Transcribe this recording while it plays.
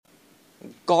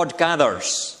God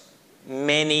gathers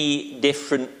many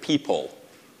different people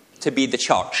to be the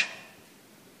church.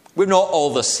 We're not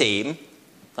all the same.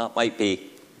 That might be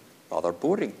rather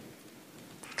boring.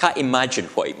 Can't imagine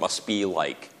what it must be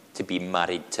like to be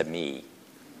married to me.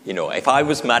 You know, if I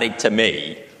was married to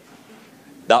me,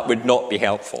 that would not be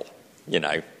helpful, you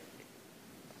know.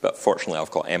 But fortunately,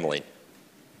 I've got Emily.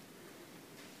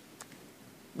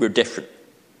 We're different.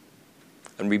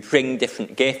 And we bring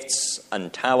different gifts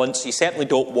and talents. You certainly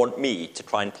don't want me to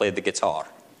try and play the guitar.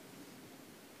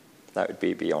 That would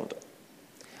be beyond it.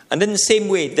 And in the same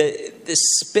way, the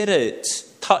Spirit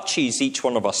touches each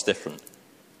one of us different.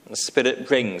 The Spirit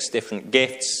brings different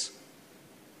gifts,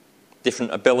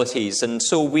 different abilities. And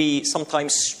so we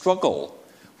sometimes struggle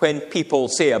when people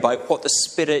say about what the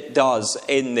Spirit does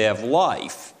in their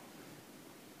life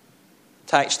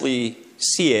to actually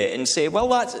see it and say, well,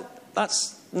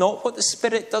 that's not what the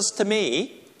Spirit does to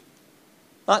me.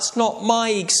 That's not my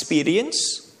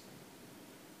experience.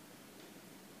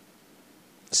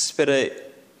 The Spirit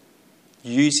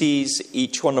uses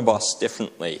each one of us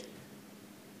differently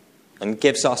and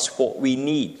gives us what we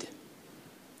need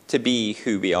to be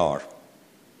who we are.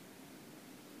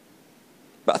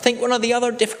 But I think one of the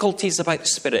other difficulties about the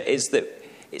Spirit is that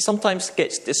it sometimes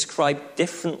gets described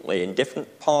differently in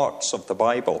different parts of the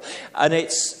Bible. And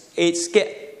it's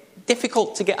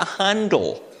difficult to get a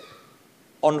handle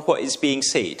on what is being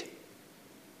said.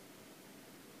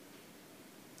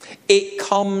 It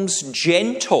comes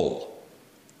gentle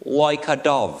like a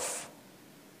dove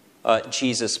at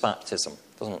Jesus' baptism,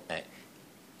 doesn't it?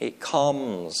 It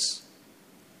comes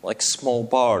like a small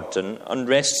bird and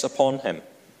rests upon him.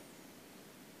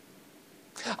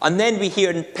 And then we hear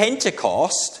in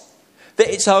Pentecost that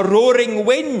it's a roaring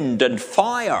wind and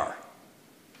fire.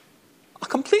 A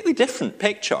completely different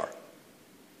picture.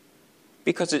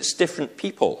 Because it's different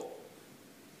people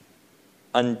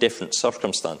and different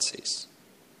circumstances.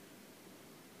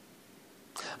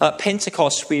 At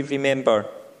Pentecost, we remember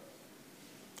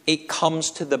it comes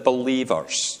to the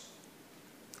believers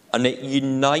and it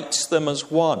unites them as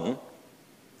one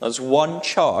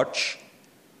church.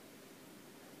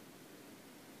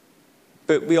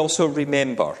 But we also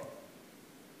remember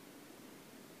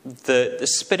that the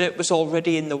Spirit was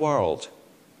already in the world.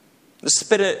 The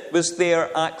Spirit was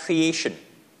there at creation,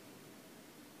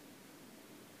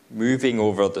 moving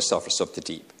over the surface of the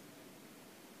deep.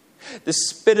 The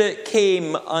Spirit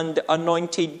came and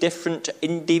anointed different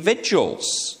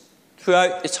individuals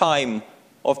throughout the time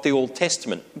of the Old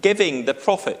Testament, giving the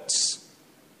prophets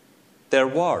their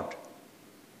word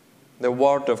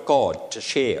of God to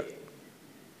share.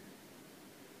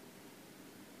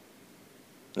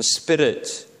 The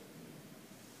Spirit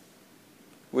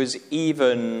was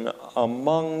even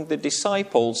among the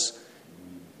disciples,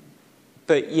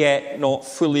 but yet not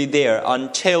fully there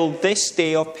until this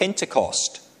day of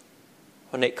Pentecost,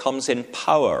 when it comes in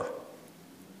power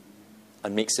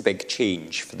and makes a big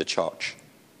change for the church.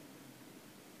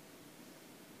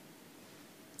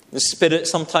 The Spirit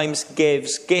sometimes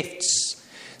gives gifts,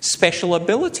 special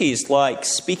abilities like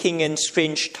speaking in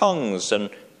strange tongues and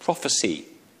prophecy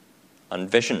and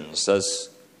visions, as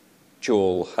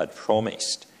Joel had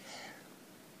promised.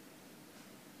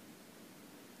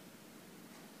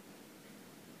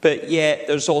 But yet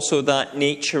there's also that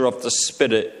nature of the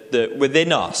Spirit that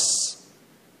within us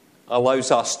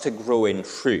allows us to grow in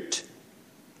fruit,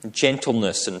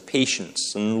 gentleness and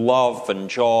patience and love and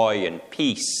joy and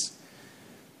peace,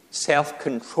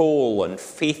 self-control and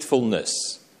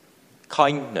faithfulness,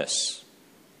 kindness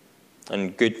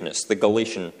and goodness. The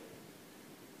Galatians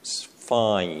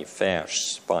 5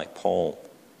 verse by Paul.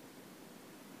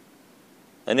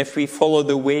 And if we follow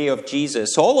the way of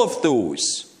Jesus, all of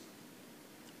those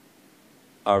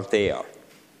are there.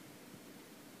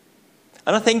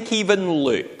 And I think even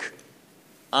Luke,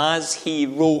 as he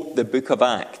wrote the book of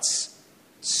Acts,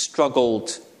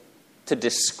 struggled to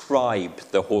describe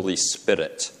the Holy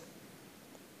Spirit.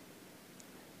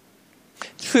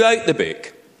 Throughout the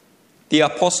book, the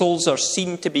apostles are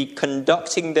seen to be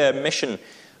conducting their mission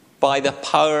by the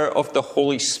power of the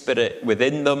Holy Spirit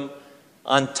within them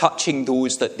and touching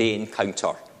those that they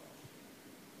encounter.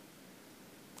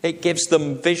 It gives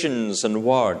them visions and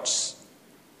words.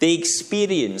 They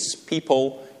experience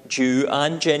people, Jew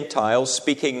and Gentile,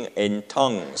 speaking in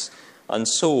tongues. And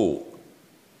so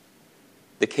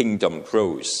the kingdom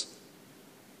grows.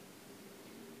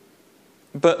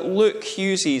 But Luke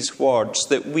uses words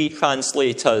that we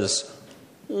translate as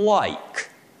like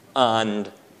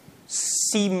and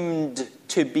seemed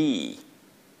to be.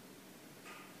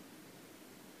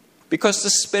 Because the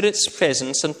Spirit's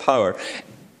presence and power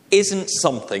isn't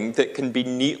something that can be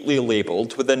neatly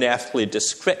labelled with an earthly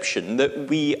description that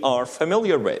we are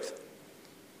familiar with.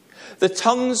 The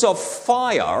tongues of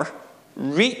fire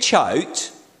reach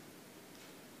out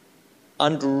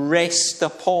and rest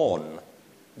upon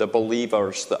the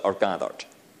believers that are gathered.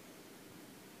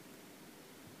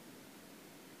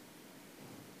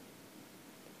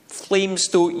 Flames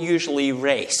don't usually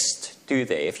rest, do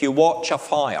they? If you watch a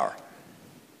fire,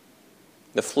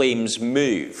 the flames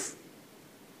move.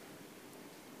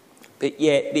 But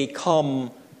yet they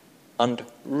come and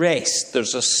rest.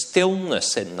 There's a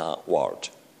stillness in that word.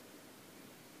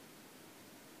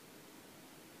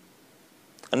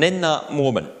 And in that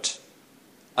moment,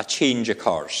 a change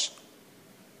occurs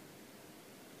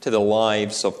to the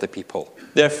lives of the people.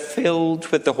 They're filled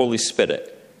with the Holy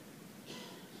Spirit.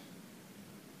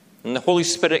 And the Holy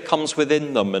Spirit comes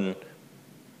within them and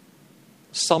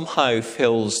somehow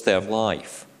fills their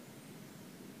life.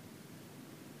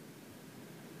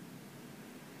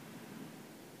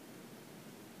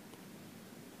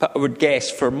 But I would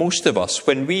guess for most of us,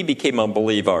 when we became a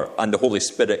believer and the Holy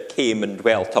Spirit came and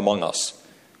dwelt among us,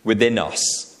 within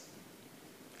us,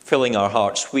 filling our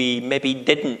hearts, we maybe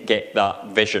didn't get that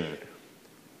vision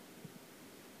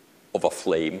of a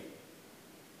flame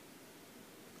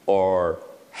or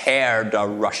heard a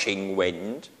rushing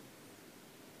wind.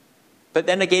 But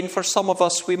then again, for some of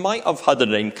us, we might have had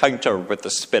an encounter with the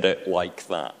Spirit like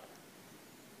that.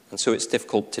 And so it's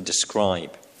difficult to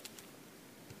describe.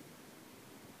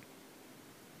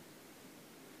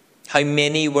 How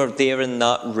many were there in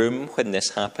that room when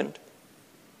this happened?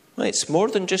 Well, it's more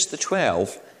than just the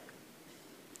 12.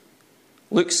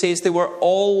 Luke says they were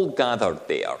all gathered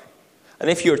there. And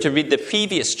if you were to read the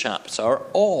previous chapter,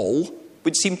 all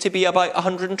would seem to be about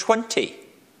 120.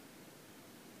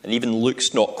 And even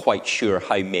Luke's not quite sure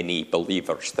how many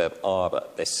believers there are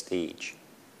at this stage.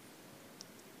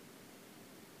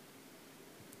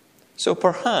 So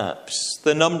perhaps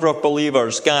the number of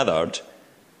believers gathered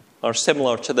are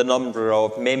similar to the number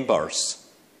of members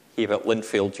here at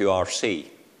Linfield URC.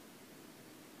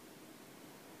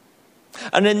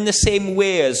 And in the same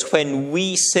way as when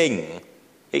we sing,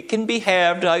 it can be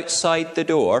heard outside the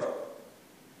door.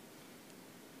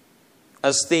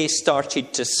 As they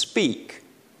started to speak,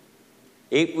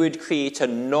 it would create a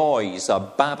noise, a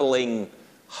babbling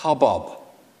hubbub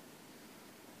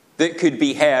that could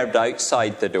be heard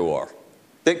outside the door,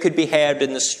 that could be heard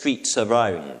in the streets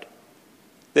around,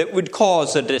 that would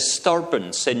cause a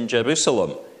disturbance in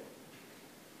Jerusalem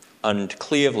and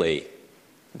clearly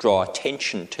draw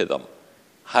attention to them,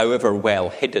 however well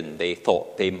hidden they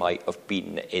thought they might have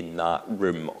been in that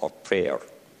room of prayer.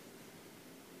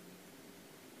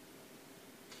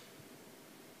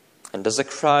 And as a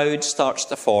crowd starts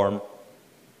to form,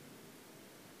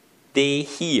 they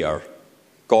hear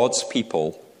God's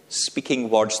people speaking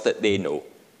words that they know.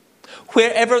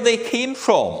 Wherever they came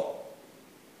from,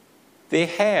 they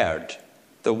heard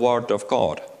the word of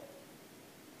God.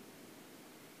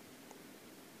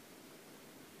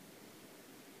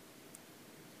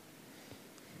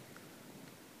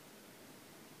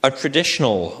 Our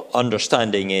traditional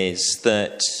understanding is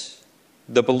that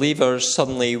the believers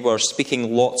suddenly were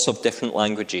speaking lots of different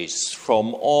languages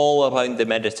from all around the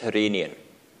Mediterranean.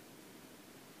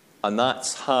 And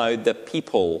that's how the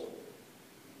people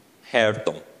heard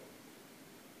them.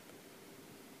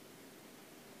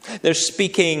 They're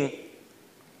speaking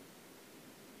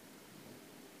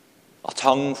a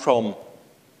tongue from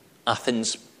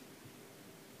Athens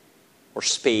or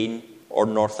Spain or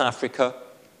North Africa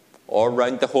or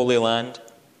around the Holy Land.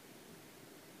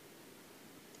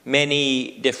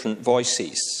 Many different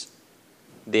voices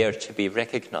there to be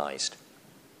recognized.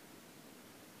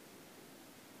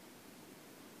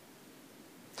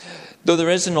 Though there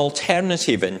is an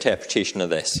alternative interpretation of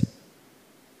this.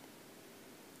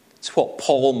 It's what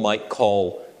Paul might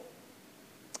call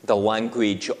the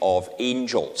language of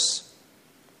angels.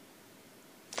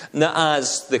 And that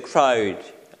as the crowd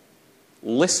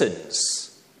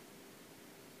listens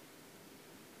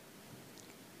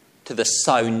to the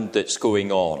sound that's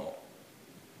going on,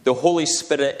 the Holy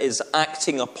Spirit is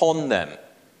acting upon them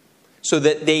so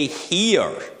that they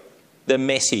hear the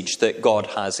message that God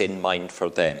has in mind for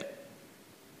them.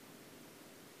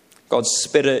 God's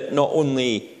Spirit not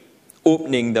only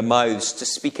opening the mouths to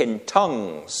speak in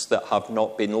tongues that have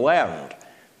not been learned,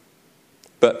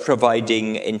 but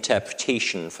providing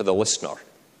interpretation for the listener.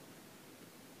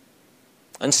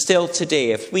 And still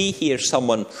today, if we hear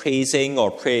someone praising or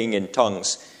praying in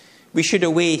tongues, we should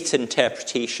await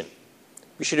interpretation.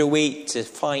 We should await to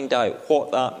find out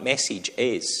what that message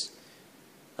is.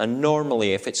 And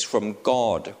normally, if it's from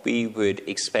God, we would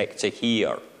expect to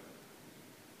hear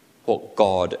what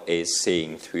God is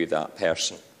saying through that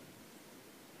person.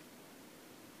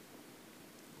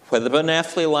 Whether an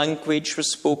earthly language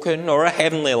was spoken or a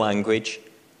heavenly language,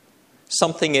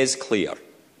 something is clear.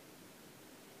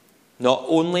 Not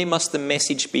only must the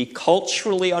message be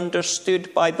culturally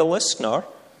understood by the listener,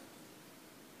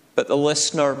 but the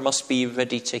listener must be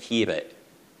ready to hear it.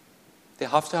 They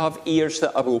have to have ears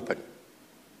that are open.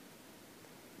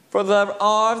 For there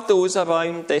are those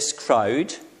around this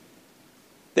crowd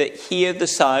that hear the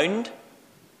sound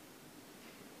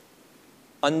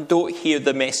and don't hear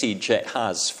the message it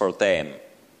has for them.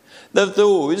 There are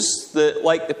those that,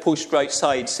 like the poster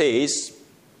outside says,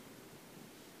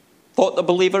 thought the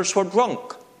believers were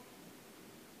drunk.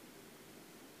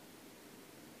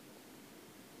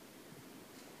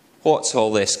 What's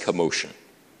all this commotion?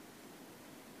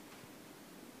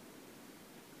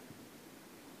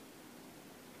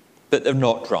 But they're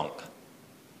not drunk.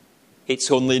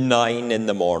 It's only 9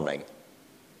 a.m.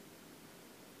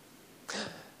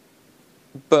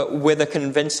 But with a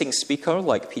convincing speaker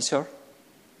like Peter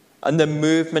and the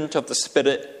movement of the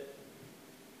Spirit,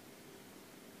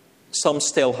 some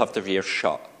still have their ears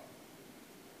shut.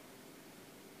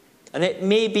 And it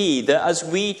may be that as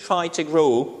we try to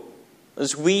grow,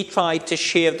 as we try to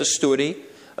share the story,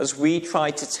 as we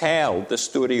try to tell the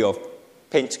story of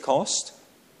Pentecost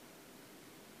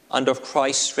and of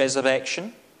Christ's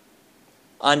resurrection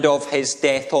and of his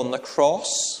death on the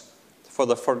cross for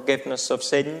the forgiveness of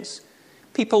sins,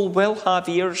 people will have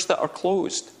ears that are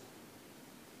closed.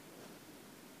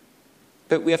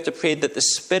 But we have to pray that the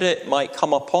Spirit might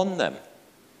come upon them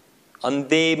and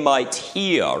they might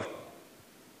hear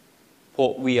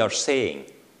what we are saying.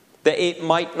 That it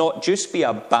might not just be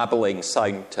a babbling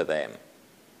sound to them,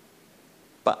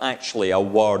 but actually a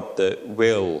word that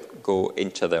will go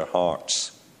into their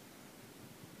hearts.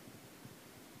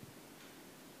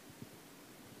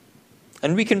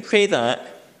 And we can pray that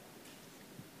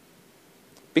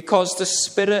because the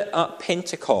Spirit at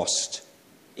Pentecost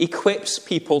equips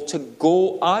people to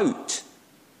go out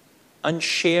and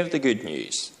share the good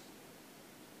news.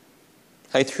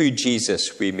 How through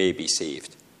Jesus we may be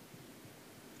saved.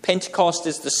 Pentecost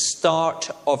is the start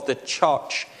of the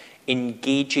church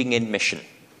engaging in mission.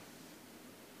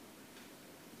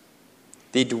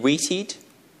 They'd waited,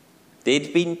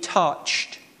 they'd been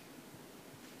touched,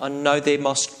 and now they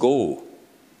must go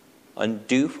and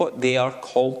do what they are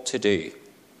called to do.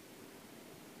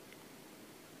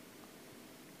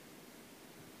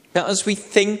 Now, as we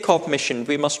think of mission,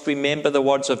 we must remember the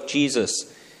words of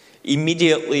Jesus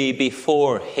immediately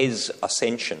before his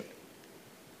ascension.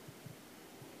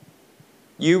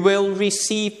 You will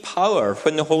receive power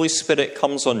when the Holy Spirit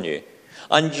comes on you,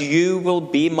 and you will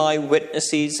be my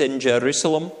witnesses in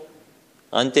Jerusalem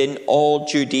and in all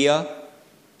Judea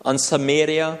and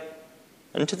Samaria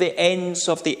and to the ends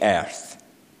of the earth.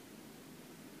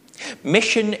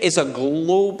 Mission is a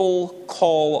global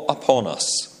call upon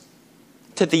us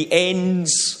to the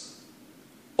ends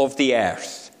of the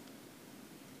earth.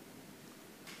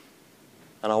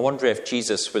 And I wonder if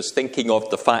Jesus was thinking of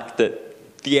the fact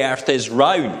that the earth is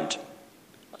round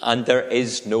and there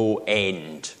is no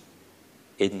end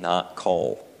in that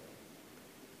call.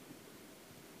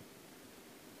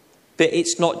 But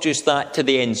it's not just that to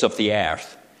the ends of the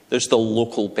earth. There's the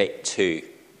local bit too.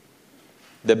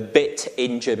 The bit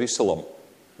in Jerusalem,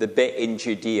 the bit in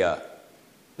Judea,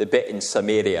 the bit in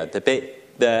Samaria, the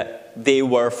bit that they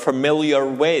were familiar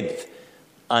with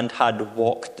and had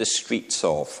walked the streets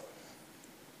of.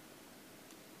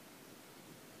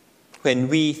 When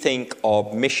we think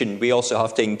of mission, we also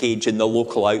have to engage in the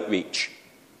local outreach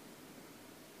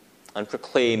and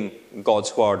proclaim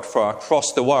God's word for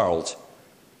across the world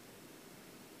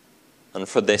and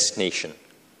for this nation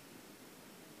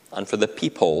and for the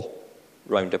people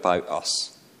round about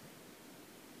us.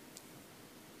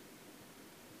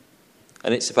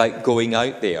 And it's about going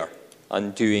out there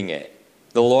and doing it.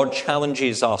 The Lord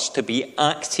challenges us to be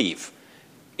active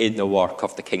in the work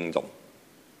of the kingdom.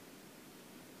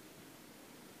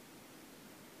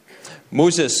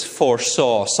 Moses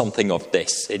foresaw something of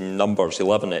this. In Numbers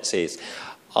 11 it says,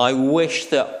 I wish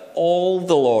that all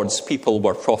the Lord's people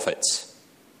were prophets,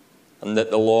 and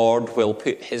that the Lord will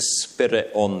put his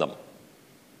Spirit on them.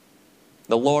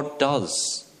 The Lord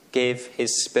does give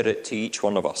his Spirit to each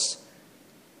one of us,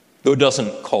 though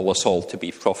doesn't call us all to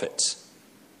be prophets.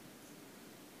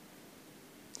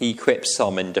 He equips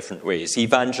some in different ways.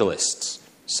 Evangelists,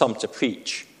 some to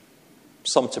preach,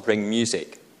 some to bring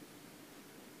music.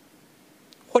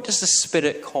 What does the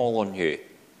Spirit call on you?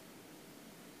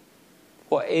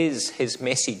 What is his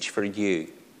message for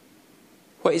you?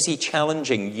 What is he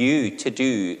challenging you to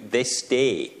do this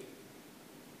day?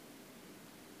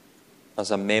 as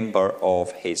a member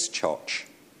of his church.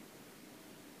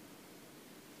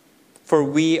 For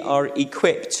we are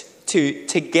equipped to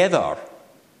together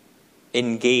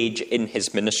engage in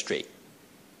his ministry,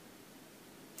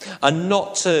 and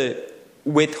not to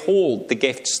withhold the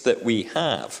gifts that we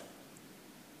have,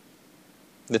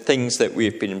 the things that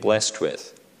we've been blessed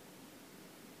with,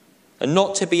 and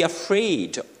not to be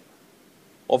afraid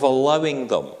of allowing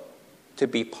them to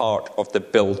be part of the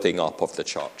building up of the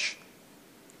church.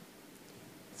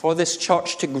 For this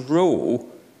church to grow,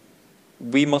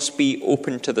 we must be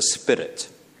open to the Spirit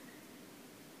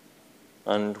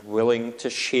and willing to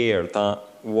share that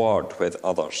word with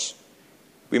others.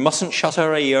 We mustn't shut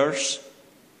our ears.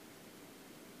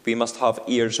 We must have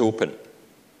ears open.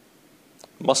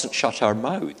 We mustn't shut our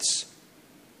mouths,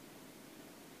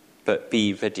 but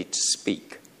be ready to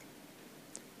speak.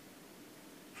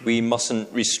 We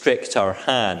mustn't restrict our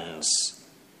hands,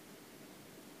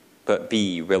 but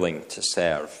be willing to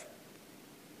serve.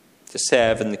 To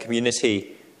serve in the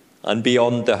community and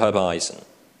beyond the horizon.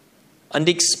 And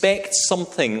expect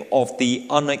something of the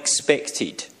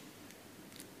unexpected.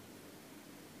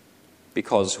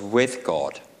 Because with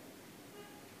God,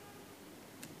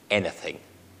 anything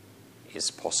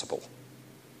is possible.